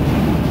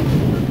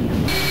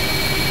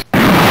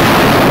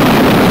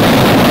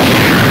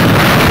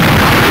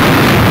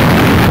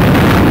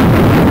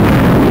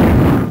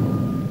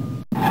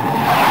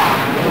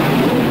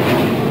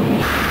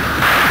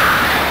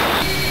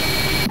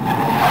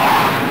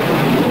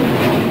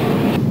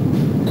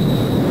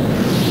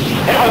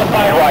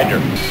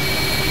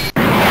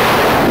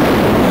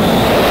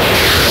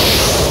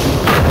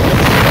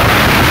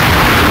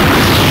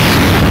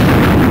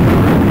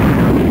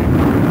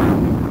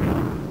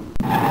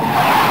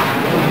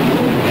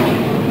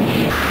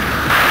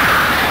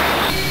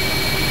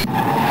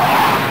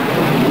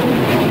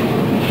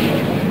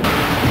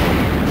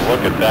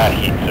 Look at that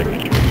heat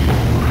signature.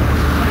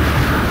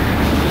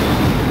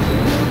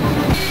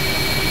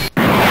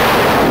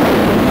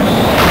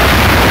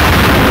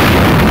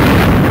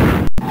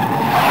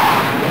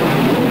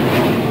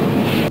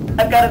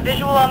 I've got a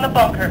visual on the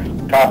bunker.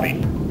 Copy.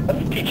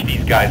 Let's teach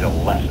these guys a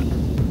lesson.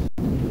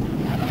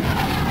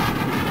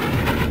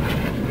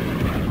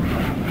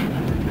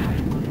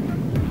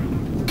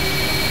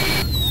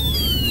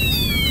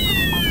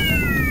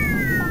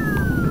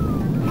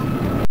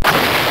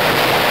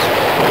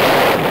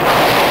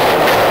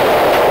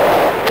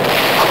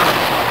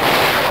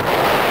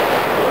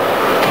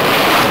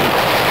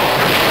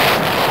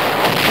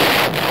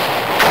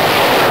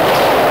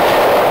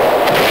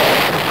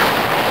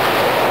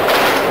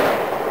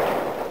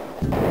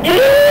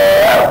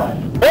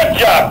 Great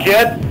job,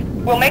 kid!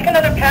 We'll make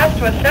another pass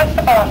to assess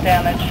the bomb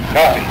damage.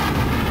 Copy.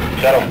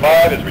 Shadow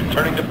 5 is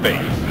returning to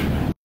base.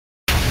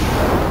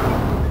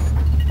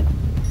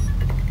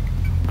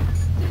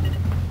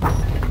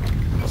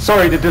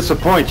 Sorry to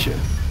disappoint you.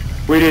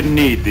 We didn't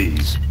need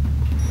these.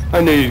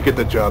 I knew you'd get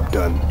the job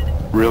done.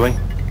 Really?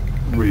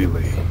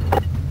 Really.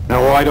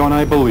 Now why don't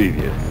I believe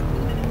you?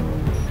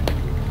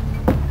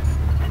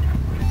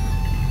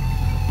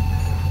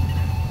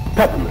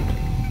 Peppermint.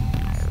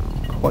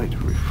 Quite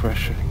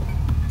refreshing.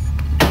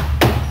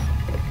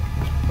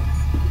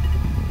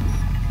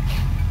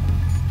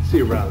 See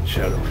you around,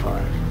 Shadow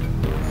 5.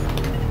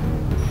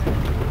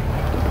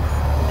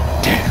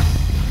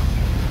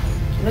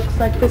 Looks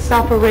like this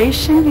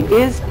operation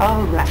is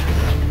a wrap.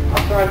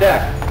 Officer on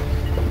deck.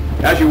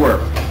 As you were.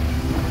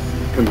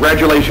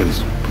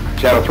 Congratulations.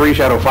 Shadow 3,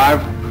 Shadow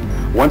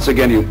 5. Once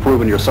again, you've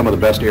proven you're some of the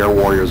best air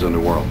warriors in the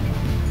world.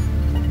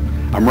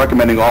 I'm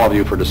recommending all of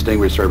you for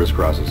distinguished service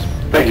crosses.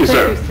 Thank you,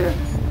 sir. Thank you,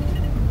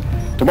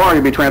 sir. Tomorrow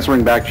you'll be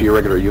transferring back to your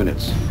regular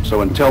units.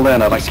 So until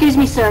then, I'd like Excuse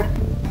me, sir.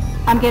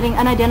 I'm getting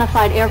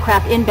unidentified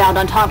aircraft inbound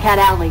on Tomcat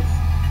Alley.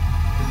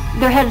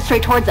 They're headed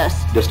straight towards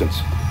us.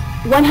 Distance.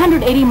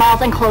 180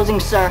 miles and closing,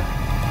 sir.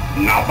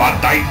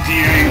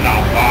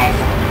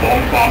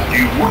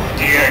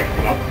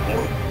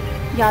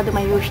 Я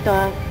думаю,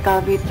 что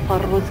говорит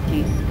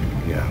по-русски.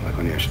 Yeah,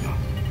 конечно.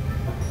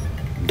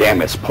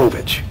 Damn, it's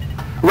Povich.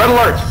 Red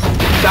alert!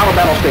 Shadow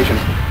battle station.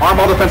 Arm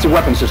all defensive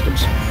weapon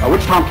systems.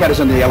 Which Tomcat is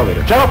in the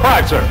elevator? Shadow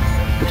 5, sir.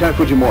 Lieutenant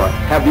Fujimura,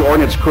 have the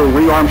ordnance crew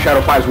rearm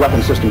Shadow 5's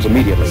weapon systems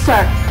immediately.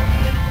 Sir.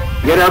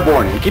 Get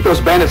airborne and keep those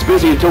bandits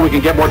busy until we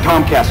can get more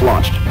Tomcats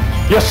launched.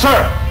 Yes,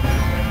 sir.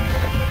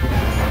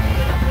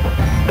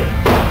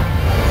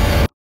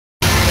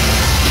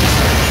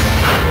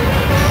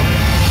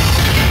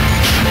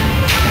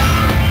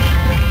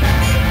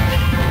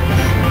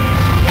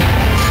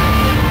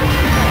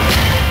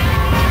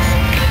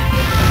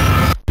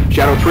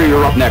 Shadow 3,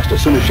 you're up next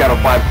as soon as Shadow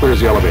 5 clears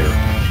the elevator.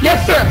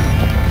 Yes, sir.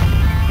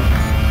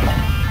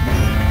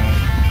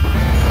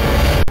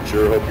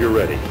 Sure hope you're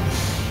ready,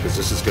 because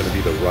this is going to be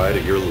the ride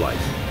of your life.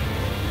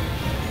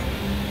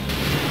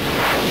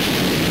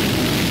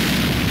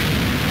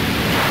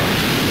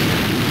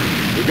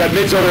 We've got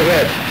MiGs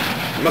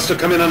overhead. Must have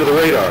come in under the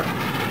radar.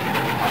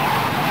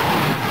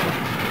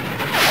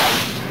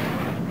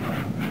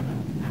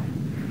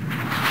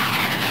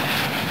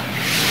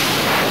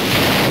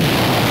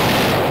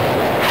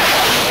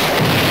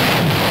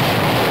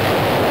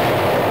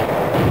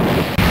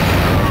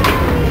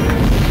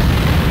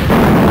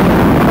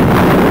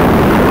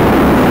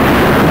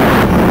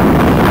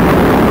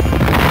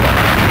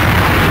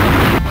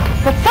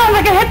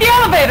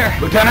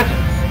 Lieutenant?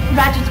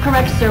 Ratchet's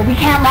correct, sir. We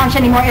can't launch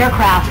any more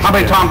aircraft. How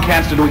many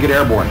Tomcats did we get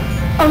airborne?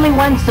 Only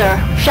one, sir.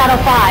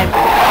 Shadow 5.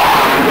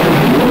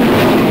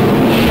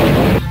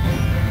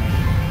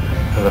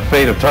 The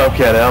fate of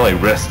Tomcat Alley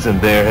rests in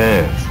their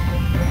hands.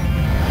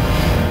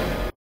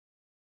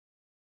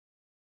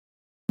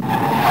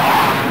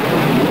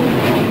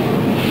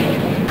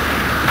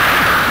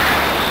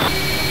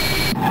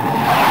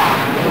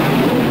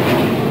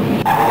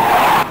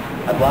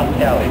 I've lost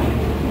Callie.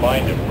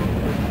 Find him.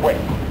 Quick.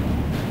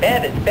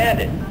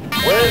 Bandit!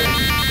 Where is he?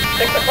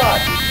 6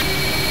 o'clock.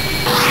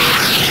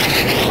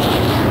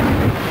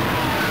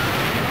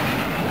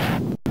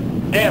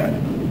 Damn it!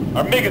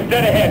 Our MiG is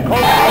dead ahead.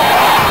 Close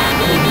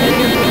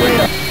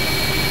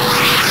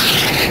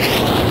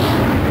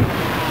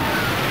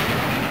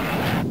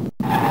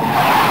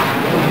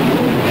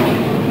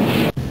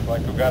Looks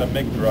like we've got a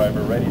MiG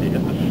driver ready to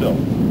hit the sill.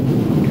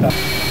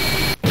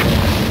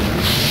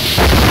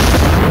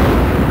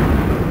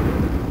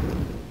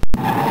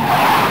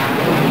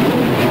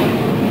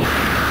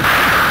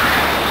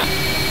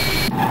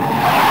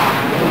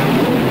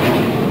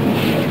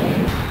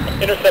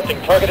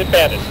 Intercepting targeted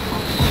bandits.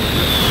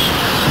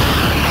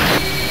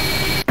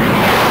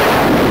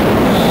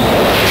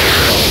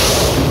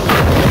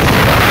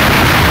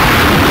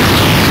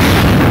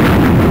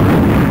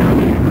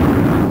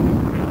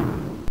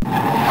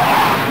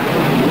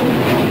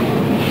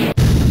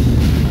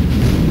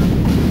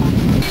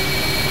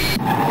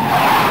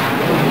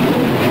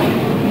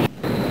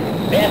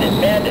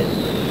 Bandit!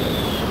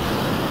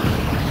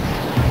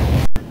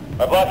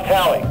 I've lost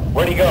Callie.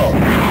 Where'd he go?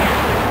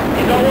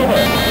 He's all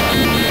over.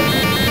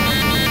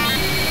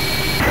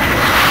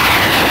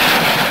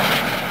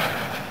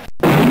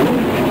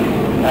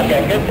 I've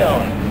got good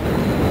tone.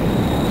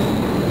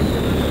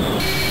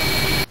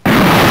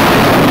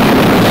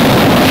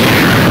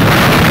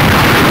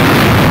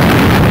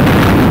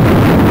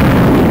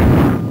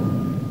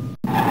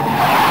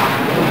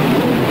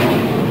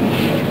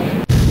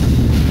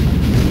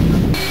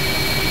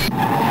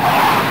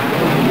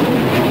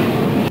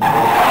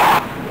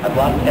 I've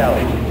lost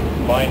Callie.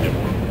 Find him.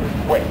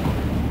 Quick.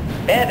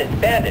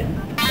 Bandit!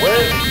 Where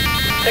is he?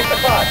 6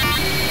 o'clock.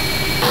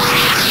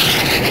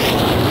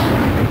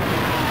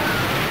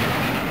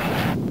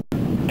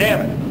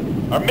 Damn it!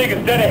 Our MiG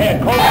is dead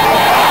ahead. Close.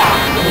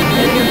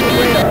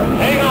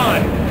 Hang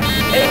on!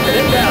 Exit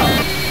it down!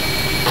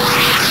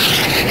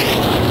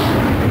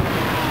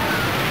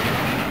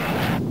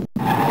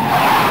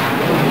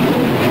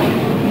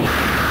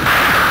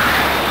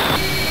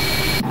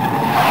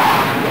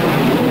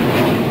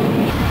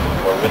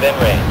 We're within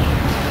range.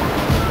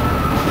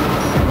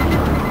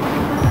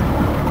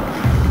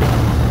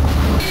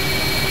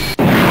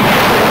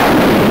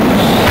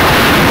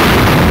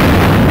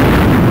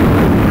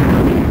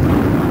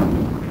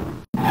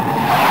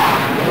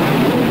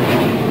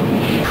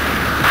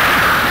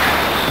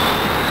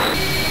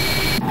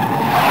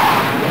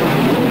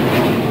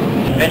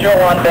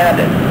 Visual on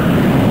bandit.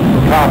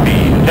 Copy.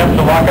 Attempt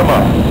to lock him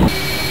up.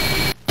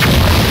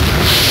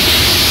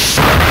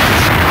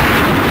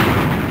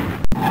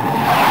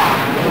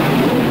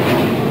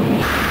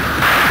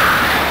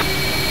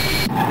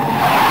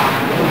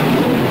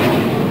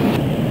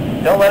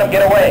 Don't let him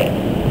get away.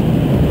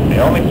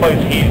 The only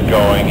place he's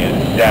going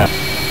is down.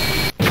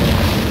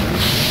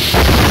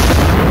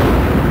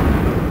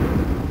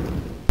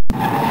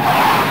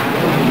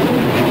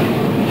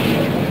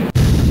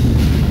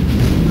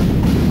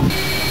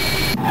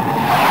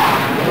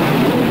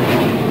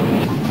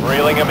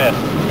 Reeling him in.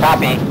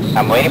 Copy.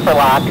 I'm waiting for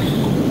lock.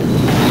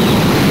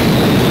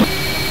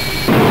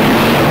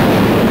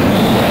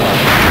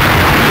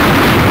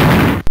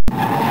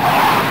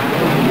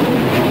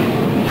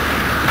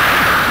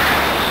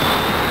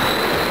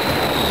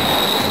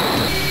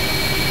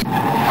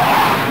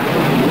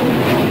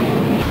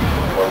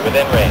 We're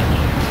within range.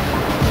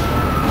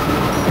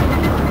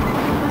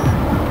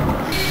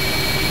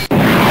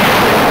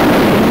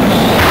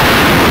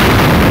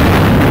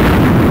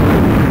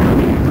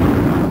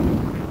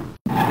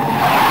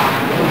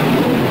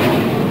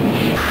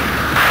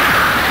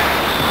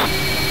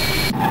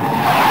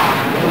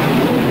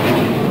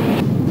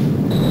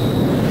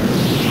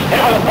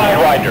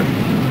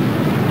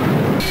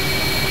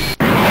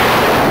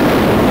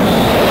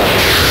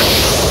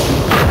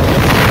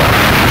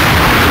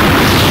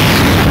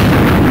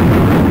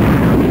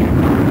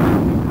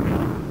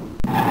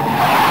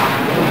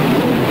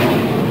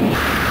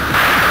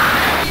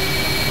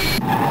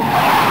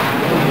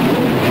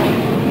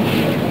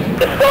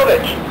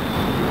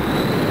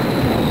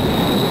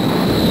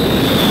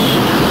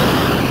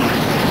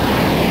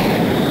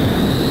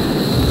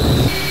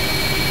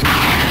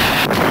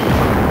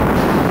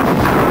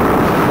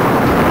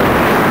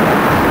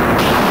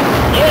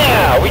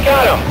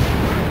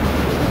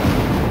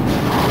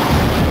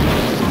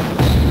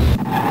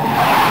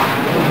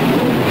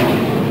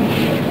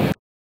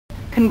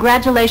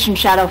 Congratulations,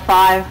 Shadow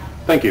 5.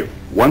 Thank you.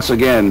 Once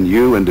again,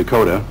 you and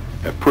Dakota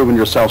have proven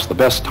yourselves the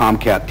best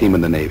Tomcat team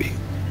in the Navy.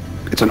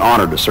 It's an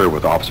honor to serve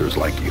with officers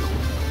like you.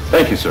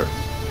 Thank you, sir.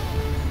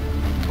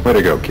 Way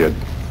to go, kid.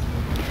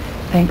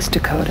 Thanks,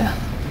 Dakota.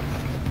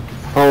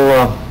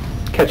 I'll,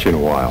 catch you in a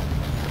while.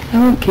 I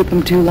won't keep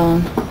him too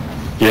long.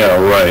 Yeah,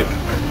 right.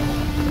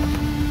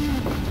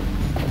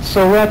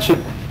 So, Ratchet,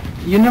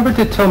 you never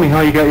did tell me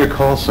how you got your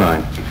call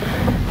sign.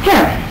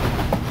 Here,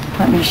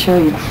 let me show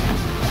you.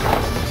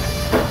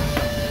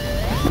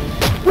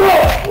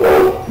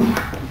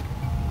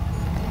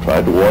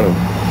 Tried to warn him.